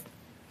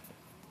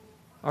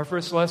Our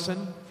first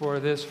lesson for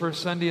this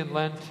first Sunday in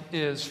Lent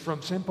is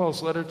from St.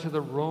 Paul's letter to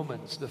the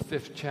Romans, the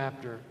 5th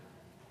chapter.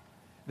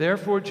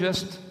 Therefore,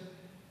 just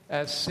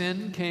as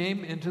sin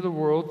came into the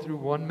world through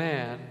one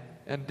man,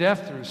 and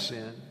death through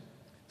sin,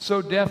 so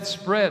death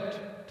spread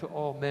to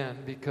all men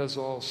because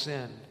all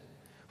sinned.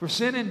 For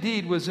sin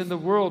indeed was in the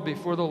world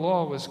before the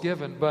law was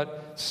given,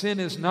 but sin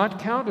is not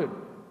counted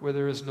where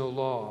there is no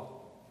law.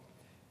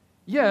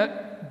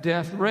 Yet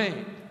death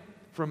reigned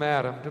from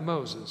Adam to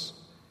Moses,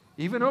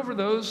 even over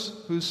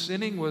those whose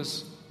sinning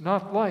was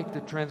not like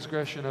the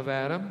transgression of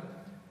Adam,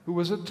 who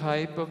was a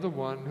type of the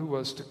one who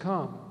was to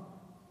come.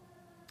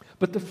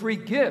 But the free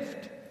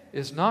gift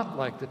is not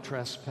like the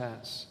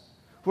trespass.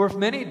 For if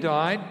many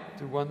died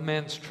through one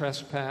man's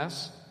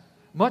trespass,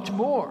 much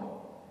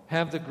more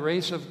have the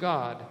grace of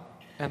God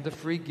and the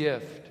free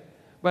gift,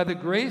 by the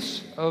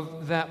grace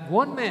of that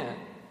one man,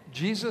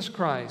 Jesus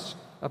Christ,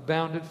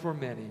 abounded for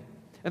many.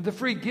 And the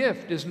free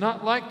gift is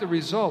not like the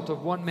result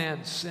of one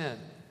man's sin.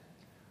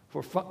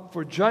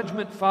 For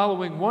judgment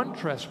following one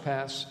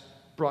trespass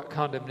brought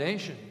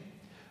condemnation,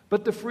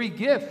 but the free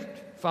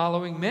gift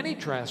following many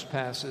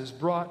trespasses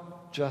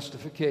brought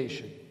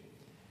justification.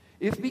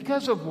 If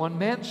because of one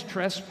man's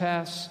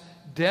trespass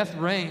death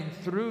reigned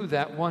through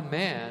that one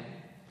man,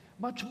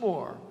 much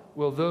more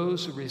will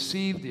those who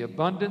receive the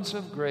abundance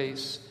of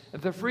grace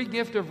and the free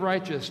gift of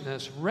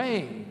righteousness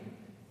reign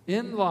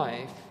in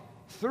life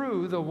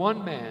through the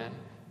one man,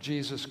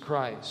 Jesus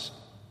Christ.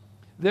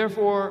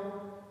 Therefore,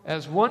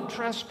 as one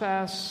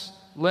trespass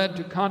led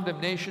to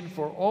condemnation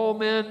for all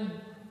men,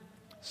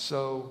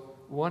 so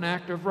one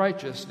act of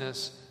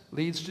righteousness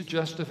leads to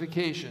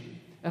justification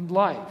and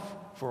life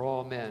for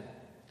all men.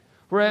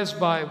 Whereas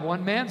by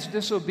one man's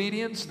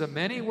disobedience the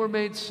many were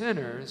made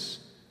sinners,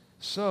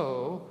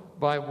 so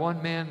by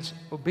one man's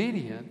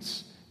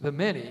obedience the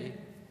many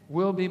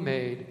will be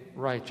made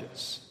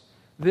righteous.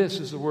 This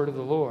is the word of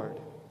the Lord.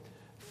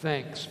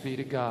 Thanks be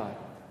to God.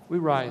 We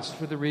rise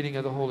for the reading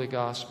of the Holy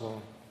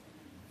Gospel.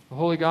 The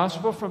Holy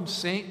Gospel from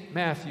St.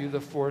 Matthew, the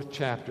 4th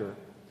chapter.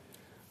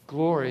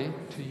 Glory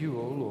to you,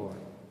 O Lord.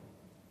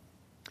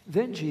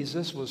 Then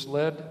Jesus was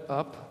led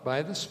up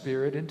by the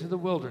Spirit into the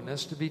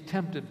wilderness to be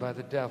tempted by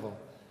the devil.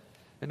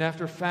 And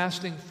after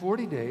fasting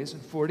 40 days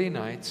and 40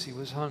 nights, he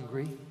was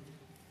hungry.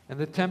 And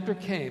the tempter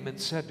came and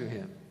said to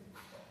him,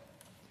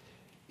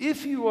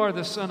 "If you are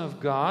the Son of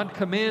God,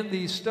 command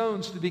these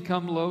stones to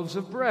become loaves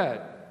of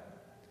bread."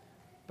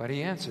 But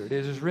he answered,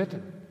 "It is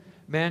written,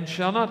 man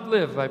shall not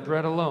live by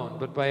bread alone,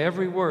 but by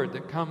every word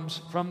that comes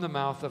from the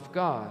mouth of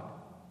God."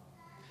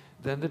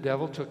 Then the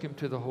devil took him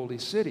to the holy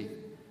city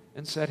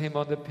and set him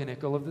on the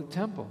pinnacle of the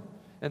temple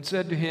and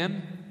said to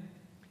him,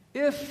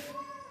 "If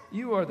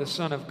you are the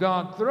Son of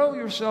God, throw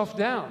yourself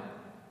down,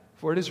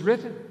 for it is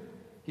written,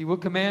 he will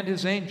command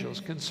his angels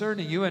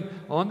concerning you, and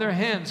on their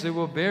hands they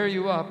will bear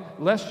you up,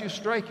 lest you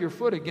strike your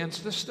foot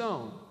against a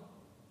stone."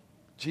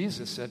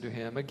 Jesus said to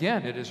him,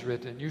 "Again it is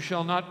written, you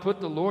shall not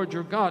put the Lord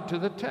your God to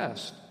the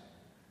test."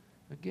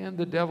 Again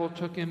the devil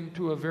took him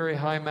to a very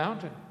high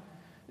mountain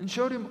and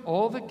showed him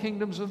all the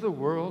kingdoms of the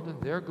world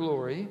and their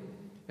glory.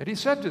 And he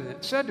said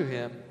to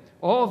him,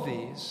 "All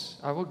these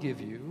I will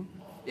give you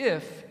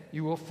if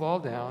you will fall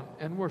down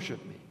and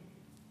worship me."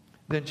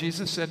 Then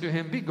Jesus said to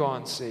him,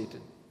 "Begone,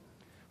 Satan,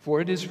 for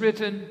it is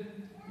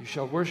written, you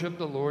shall worship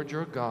the Lord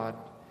your God,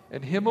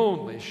 and him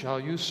only shall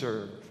you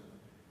serve."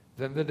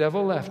 Then the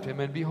devil left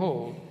him, and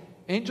behold,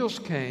 angels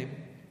came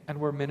and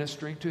were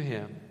ministering to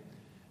him.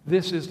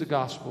 This is the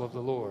gospel of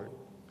the Lord.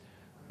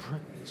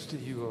 Praise to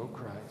you, O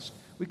Christ.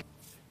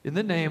 In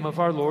the name of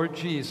our Lord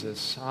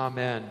Jesus,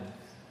 amen.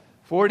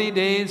 40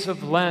 days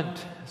of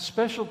Lent, a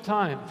special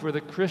time for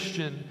the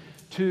Christian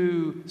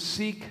to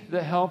seek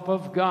the help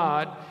of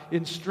God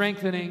in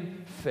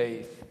strengthening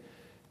faith.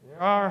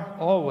 There are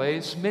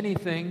always many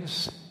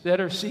things that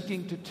are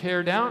seeking to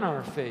tear down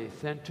our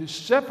faith and to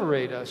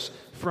separate us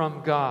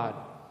from God.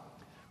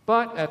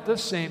 But at the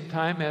same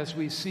time, as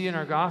we see in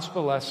our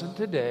gospel lesson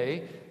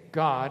today,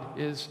 God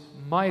is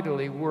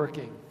mightily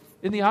working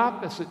in the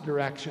opposite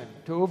direction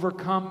to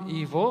overcome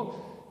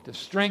evil, to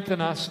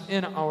strengthen us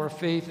in our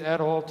faith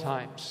at all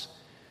times.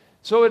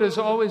 So it is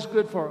always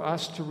good for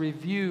us to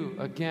review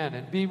again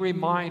and be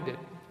reminded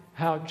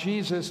how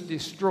Jesus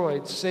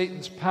destroyed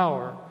Satan's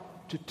power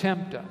to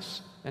tempt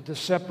us and to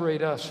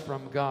separate us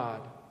from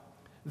God.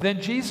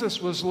 Then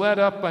Jesus was led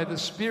up by the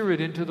Spirit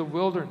into the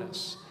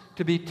wilderness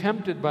to be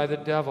tempted by the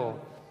devil.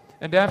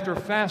 And after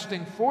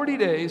fasting 40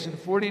 days and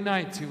 40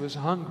 nights, he was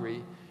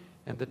hungry.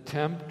 And the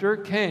tempter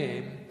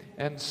came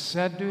and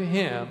said to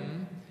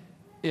him,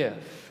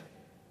 "If."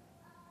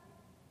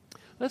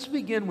 Let's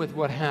begin with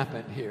what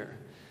happened here.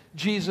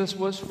 Jesus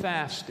was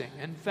fasting,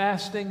 and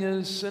fasting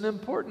is an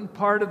important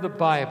part of the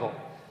Bible.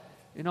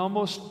 In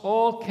almost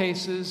all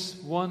cases,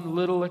 one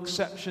little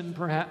exception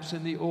perhaps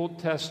in the Old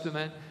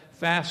Testament,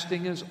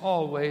 fasting is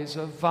always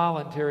a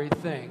voluntary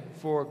thing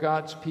for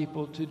God's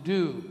people to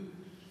do.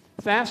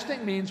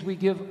 Fasting means we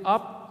give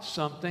up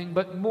something,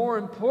 but more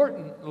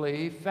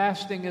importantly,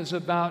 fasting is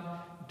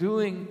about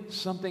doing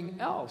something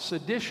else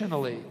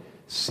additionally,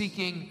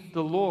 seeking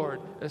the Lord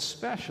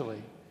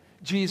especially.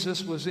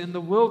 Jesus was in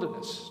the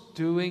wilderness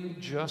doing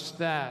just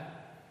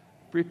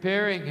that,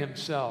 preparing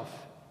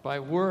himself by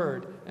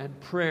word and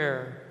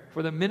prayer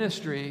for the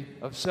ministry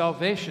of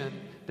salvation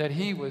that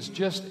he was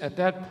just at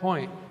that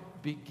point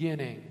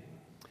beginning.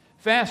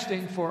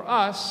 Fasting for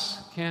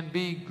us can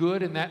be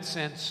good in that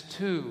sense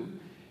too.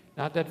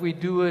 Not that we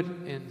do it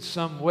in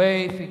some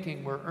way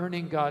thinking we're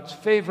earning God's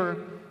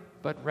favor,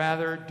 but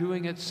rather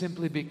doing it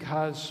simply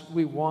because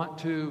we want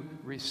to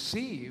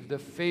receive the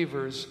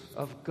favors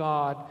of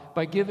God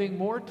by giving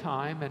more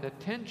time and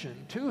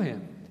attention to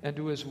him and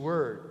to his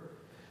word.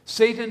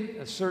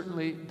 Satan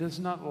certainly does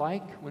not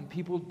like when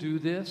people do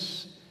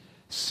this.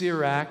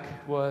 Sirach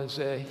was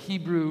a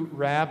Hebrew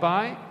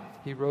rabbi.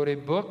 He wrote a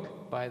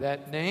book by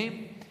that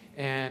name,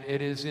 and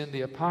it is in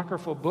the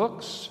apocryphal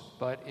books,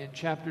 but in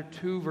chapter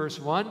 2, verse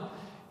 1,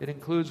 it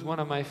includes one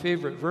of my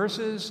favorite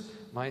verses.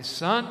 My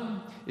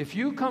son, if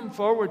you come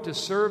forward to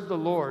serve the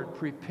Lord,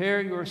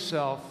 prepare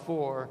yourself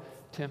for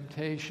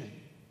temptation.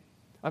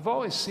 I've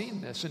always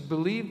seen this and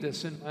believed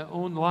this in my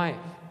own life.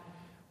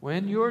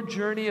 When your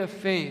journey of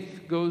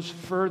faith goes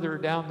further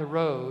down the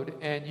road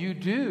and you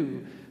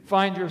do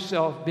find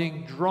yourself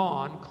being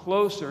drawn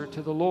closer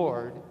to the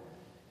Lord,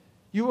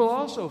 you will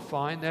also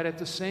find that at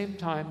the same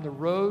time the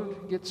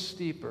road gets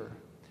steeper,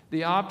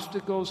 the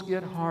obstacles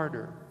get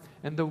harder,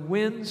 and the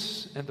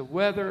winds and the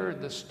weather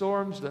and the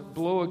storms that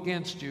blow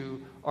against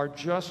you are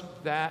just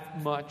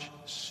that much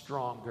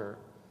stronger.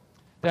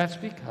 That's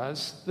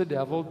because the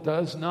devil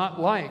does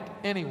not like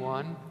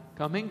anyone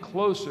coming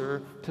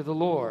closer to the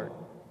Lord.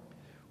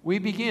 We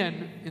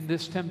begin in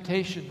this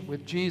temptation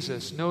with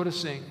Jesus,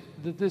 noticing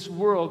that this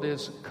world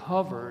is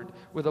covered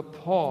with a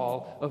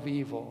pall of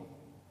evil.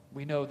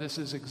 We know this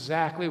is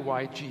exactly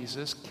why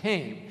Jesus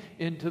came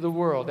into the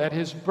world. At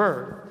his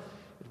birth,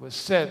 it was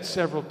said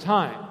several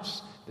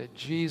times that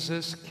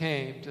Jesus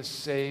came to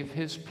save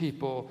his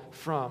people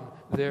from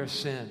their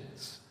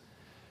sins.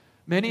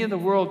 Many in the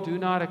world do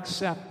not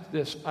accept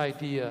this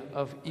idea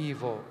of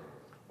evil,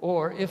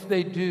 or if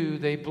they do,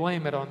 they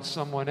blame it on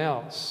someone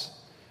else.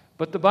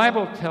 But the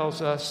Bible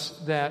tells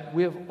us that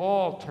we have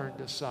all turned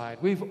aside.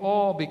 We've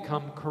all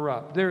become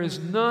corrupt. There is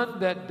none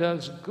that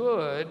does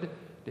good,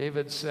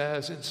 David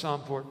says in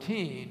Psalm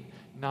 14,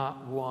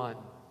 not one.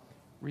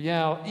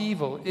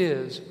 Evil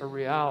is a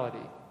reality.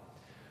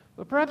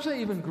 But perhaps an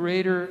even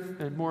greater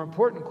and more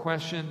important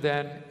question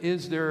than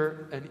is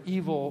there an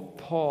evil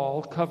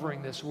pall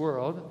covering this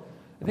world?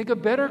 I think a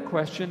better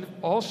question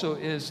also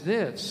is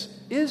this: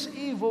 is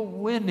evil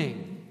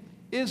winning?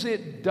 Is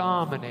it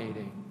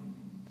dominating?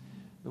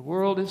 The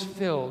world is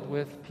filled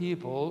with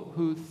people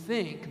who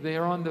think they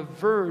are on the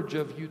verge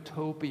of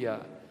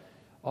utopia.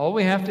 All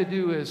we have to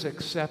do is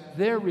accept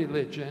their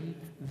religion,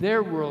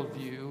 their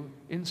worldview,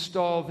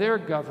 install their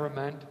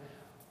government.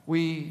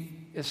 We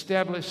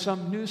establish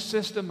some new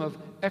system of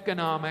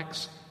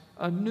economics,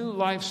 a new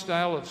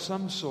lifestyle of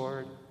some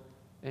sort,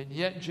 and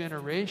yet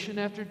generation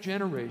after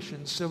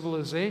generation,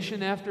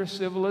 civilization after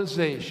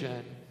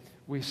civilization,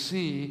 we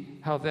see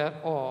how that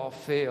all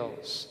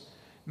fails.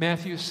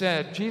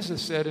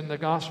 Jesus said in the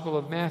Gospel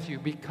of Matthew,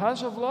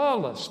 because of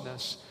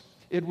lawlessness,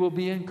 it will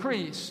be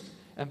increased,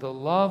 and the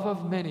love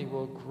of many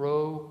will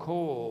grow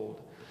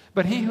cold.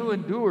 But he who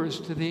endures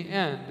to the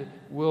end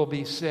will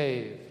be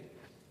saved.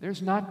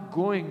 There's not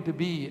going to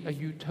be a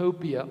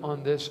utopia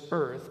on this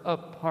earth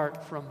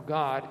apart from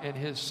God and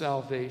his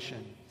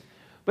salvation.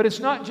 But it's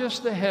not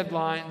just the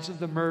headlines of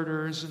the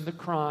murders and the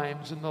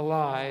crimes and the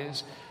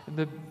lies and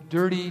the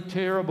dirty,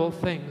 terrible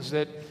things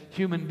that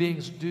human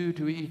beings do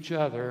to each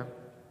other.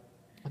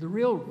 The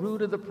real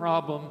root of the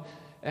problem,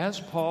 as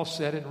Paul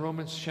said in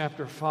Romans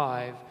chapter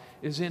 5,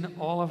 is in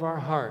all of our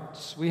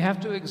hearts. We have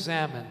to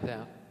examine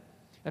them.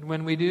 And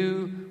when we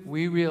do,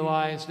 we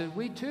realize that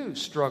we too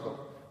struggle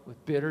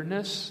with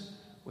bitterness,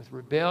 with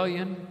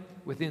rebellion,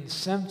 with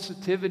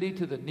insensitivity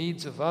to the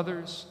needs of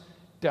others,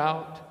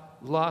 doubt,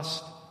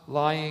 lust,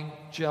 lying,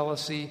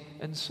 jealousy,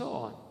 and so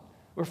on.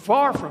 We're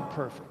far from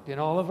perfect in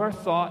all of our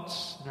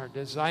thoughts, in our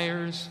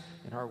desires,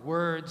 in our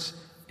words,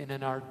 and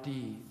in our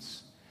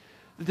deeds.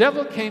 The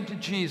devil came to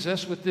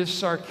Jesus with this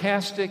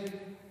sarcastic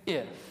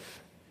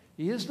if.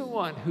 He is the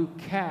one who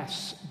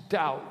casts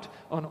doubt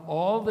on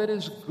all that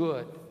is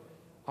good,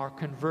 our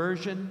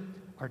conversion,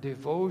 our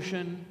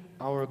devotion,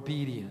 our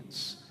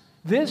obedience.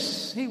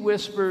 This, he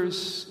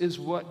whispers, is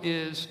what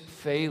is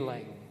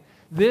failing.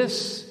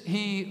 This,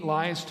 he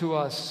lies to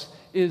us,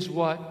 is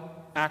what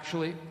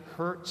actually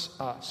hurts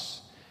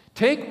us.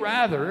 Take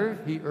rather,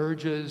 he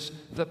urges,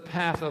 the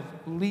path of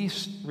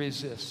least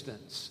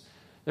resistance.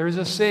 There is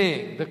a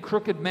saying, the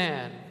crooked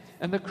man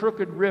and the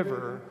crooked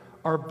river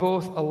are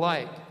both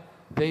alike.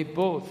 They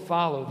both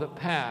follow the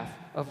path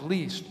of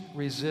least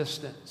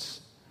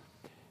resistance.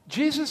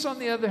 Jesus, on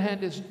the other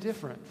hand, is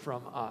different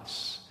from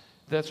us.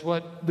 That's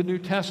what the New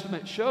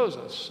Testament shows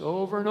us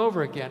over and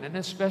over again, and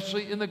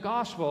especially in the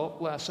gospel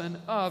lesson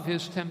of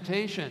his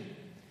temptation.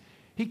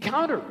 He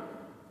countered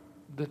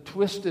the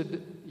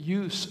twisted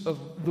use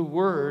of the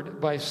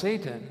word by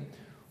Satan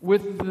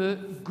with the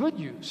good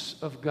use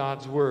of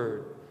God's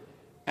word.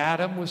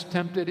 Adam was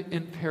tempted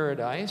in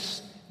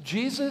paradise,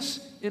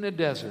 Jesus in a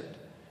desert.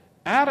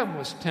 Adam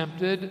was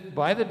tempted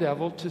by the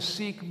devil to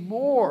seek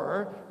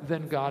more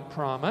than God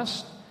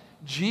promised.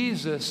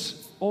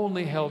 Jesus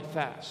only held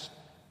fast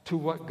to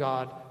what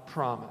God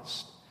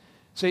promised.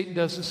 Satan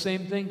does the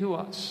same thing to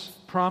us,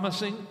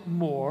 promising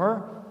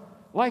more,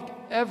 like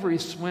every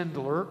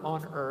swindler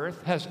on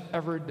earth has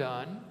ever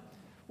done,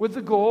 with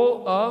the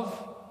goal of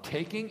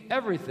taking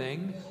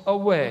everything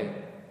away.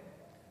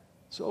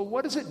 So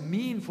what does it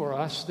mean for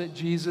us that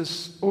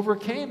Jesus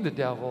overcame the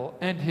devil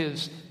and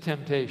his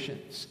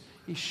temptations?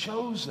 He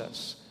shows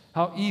us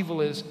how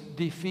evil is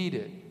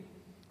defeated.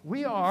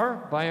 We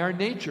are, by our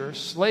nature,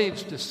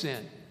 slaves to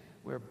sin.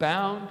 We're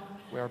bound,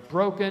 we're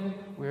broken,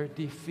 we're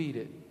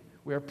defeated.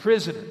 We're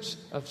prisoners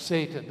of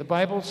Satan. The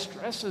Bible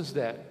stresses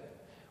that.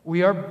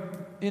 We are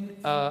in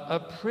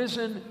a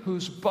prison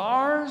whose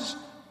bars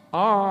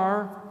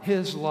are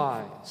his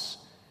lies.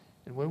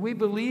 And when we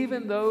believe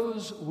in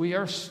those, we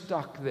are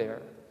stuck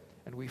there.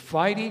 And we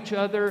fight each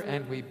other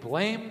and we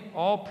blame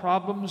all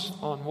problems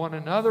on one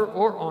another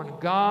or on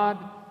God.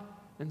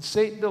 And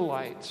Satan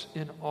delights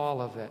in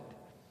all of it.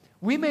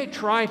 We may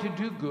try to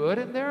do good,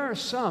 and there are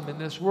some in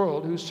this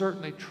world who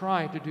certainly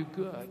try to do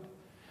good.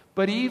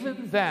 But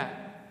even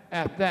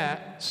at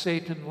that,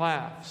 Satan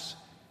laughs.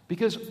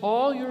 Because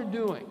all you're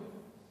doing,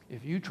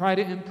 if you try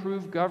to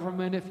improve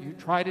government, if you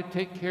try to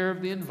take care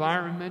of the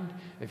environment,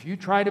 if you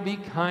try to be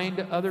kind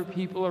to other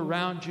people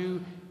around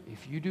you,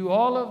 if you do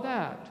all of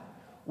that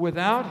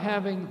without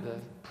having the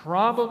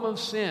problem of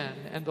sin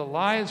and the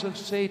lies of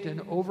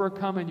Satan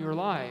overcome in your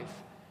life,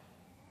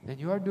 then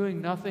you are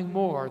doing nothing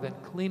more than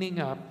cleaning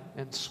up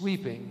and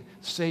sweeping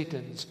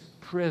Satan's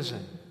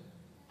prison.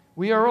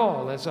 We are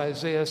all, as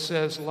Isaiah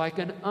says, like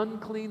an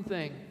unclean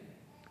thing.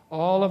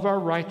 All of our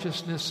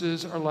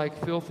righteousnesses are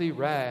like filthy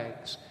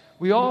rags.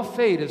 We all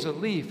fade as a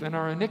leaf, and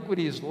our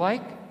iniquities,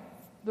 like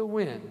the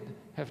wind,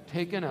 have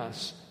taken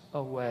us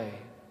away.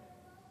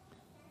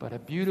 But a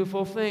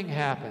beautiful thing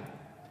happened.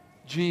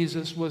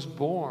 Jesus was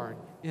born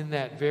in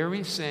that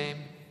very same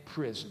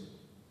prison.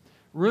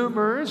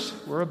 Rumors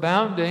were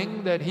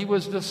abounding that he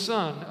was the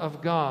Son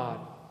of God.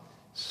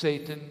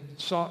 Satan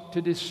sought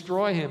to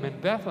destroy him in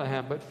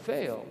Bethlehem, but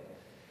failed.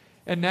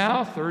 And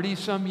now,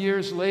 30-some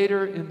years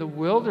later, in the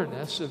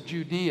wilderness of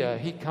Judea,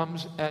 he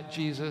comes at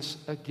Jesus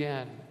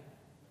again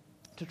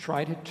to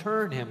try to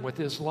turn him with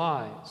his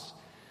lies.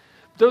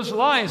 Those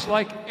lies,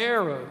 like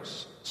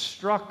arrows,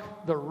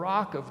 struck the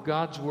rock of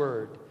God's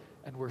word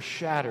and were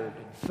shattered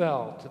and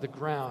fell to the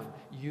ground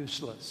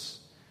useless.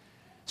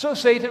 So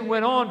Satan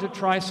went on to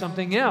try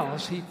something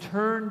else. He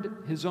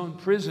turned his own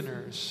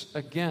prisoners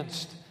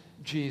against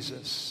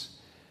Jesus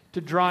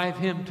to drive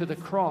him to the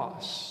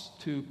cross,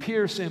 to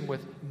pierce him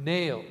with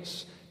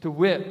nails, to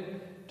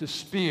whip, to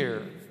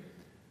spear.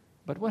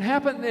 But what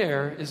happened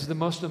there is the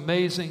most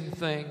amazing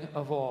thing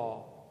of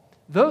all.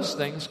 Those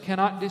things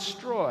cannot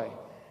destroy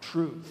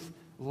truth,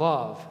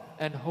 love,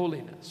 and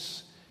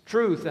holiness.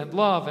 Truth and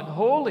love and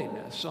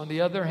holiness, on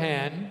the other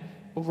hand,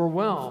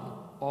 overwhelm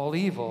all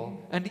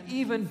evil and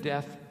even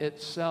death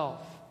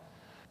itself.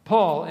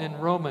 Paul in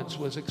Romans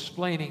was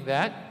explaining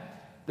that.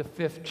 The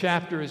 5th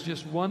chapter is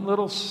just one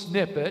little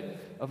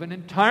snippet of an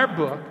entire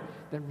book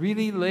that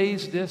really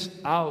lays this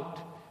out,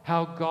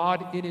 how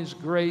God in his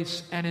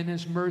grace and in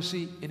his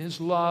mercy, in his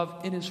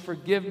love, in his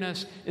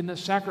forgiveness, in the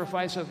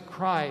sacrifice of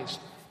Christ,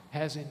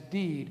 has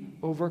indeed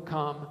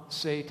overcome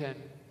Satan.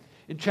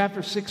 In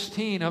chapter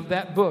 16 of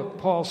that book,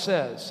 Paul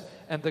says,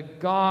 "And the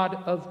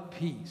God of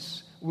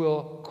peace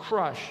will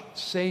crush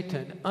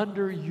Satan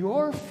under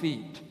your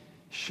feet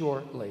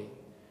shortly."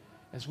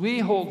 As we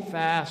hold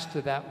fast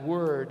to that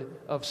word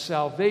of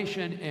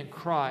salvation in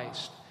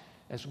Christ,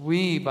 as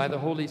we, by the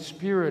Holy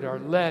Spirit, are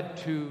led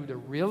to the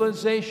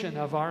realization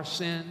of our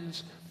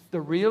sins,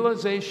 the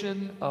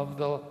realization of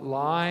the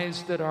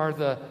lies that are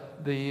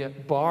the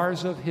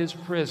bars of his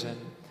prison,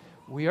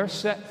 we are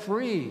set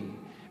free.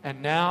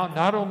 And now,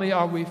 not only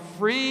are we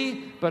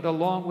free, but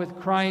along with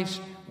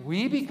Christ,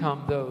 we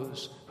become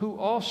those who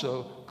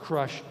also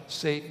crush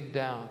Satan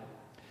down.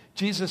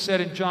 Jesus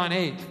said in John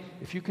 8,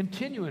 "If you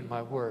continue in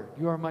my word,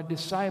 you are my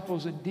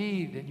disciples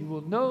indeed, and you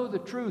will know the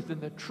truth,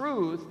 and the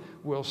truth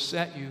will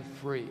set you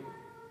free."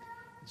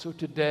 So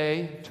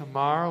today,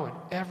 tomorrow, and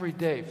every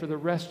day for the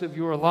rest of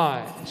your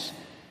lives,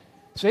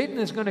 Satan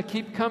is going to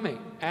keep coming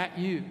at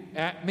you,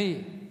 at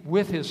me,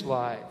 with his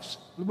lies.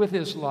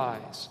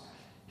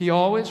 He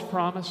always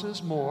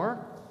promises more,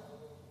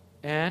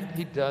 and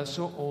he does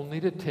so only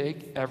to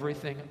take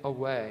everything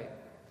away.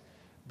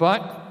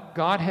 But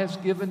God has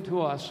given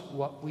to us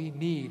what we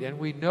need, and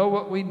we know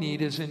what we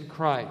need is in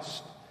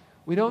Christ.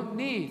 We don't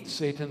need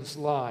Satan's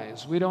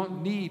lies. We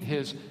don't need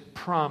his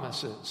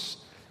promises.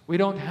 We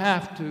don't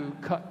have to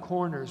cut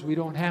corners. We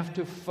don't have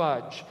to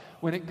fudge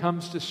when it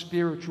comes to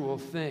spiritual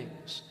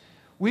things.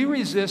 We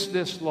resist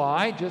this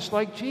lie just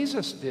like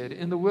Jesus did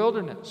in the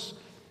wilderness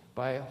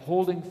by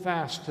holding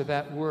fast to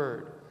that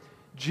word.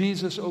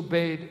 Jesus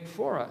obeyed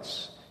for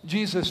us.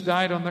 Jesus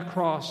died on the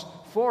cross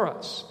for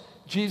us.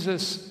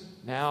 Jesus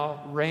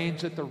now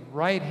reigns at the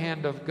right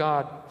hand of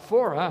God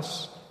for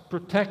us,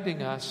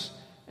 protecting us,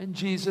 and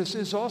Jesus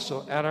is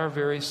also at our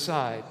very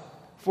side,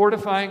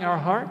 fortifying our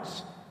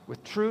hearts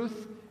with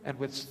truth and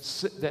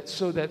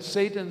so that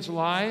Satan's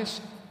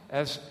lies,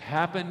 as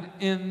happened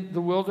in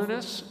the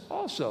wilderness,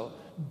 also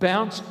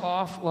bounce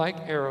off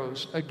like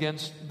arrows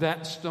against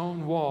that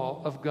stone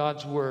wall of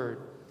God's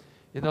Word.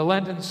 In the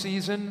Lenten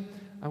season,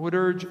 I would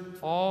urge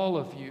all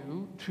of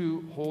you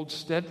to hold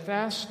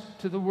steadfast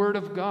to the Word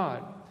of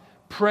God.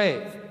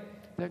 Pray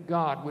that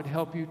God would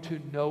help you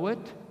to know it,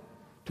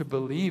 to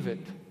believe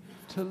it,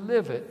 to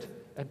live it,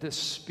 and to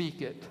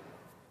speak it.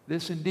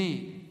 This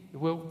indeed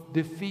will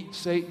defeat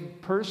Satan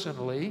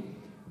personally.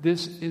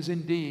 This is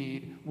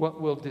indeed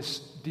what will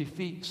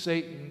defeat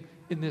Satan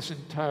in this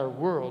entire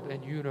world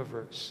and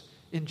universe.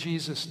 In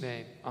Jesus'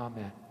 name,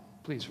 amen.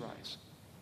 Please rise.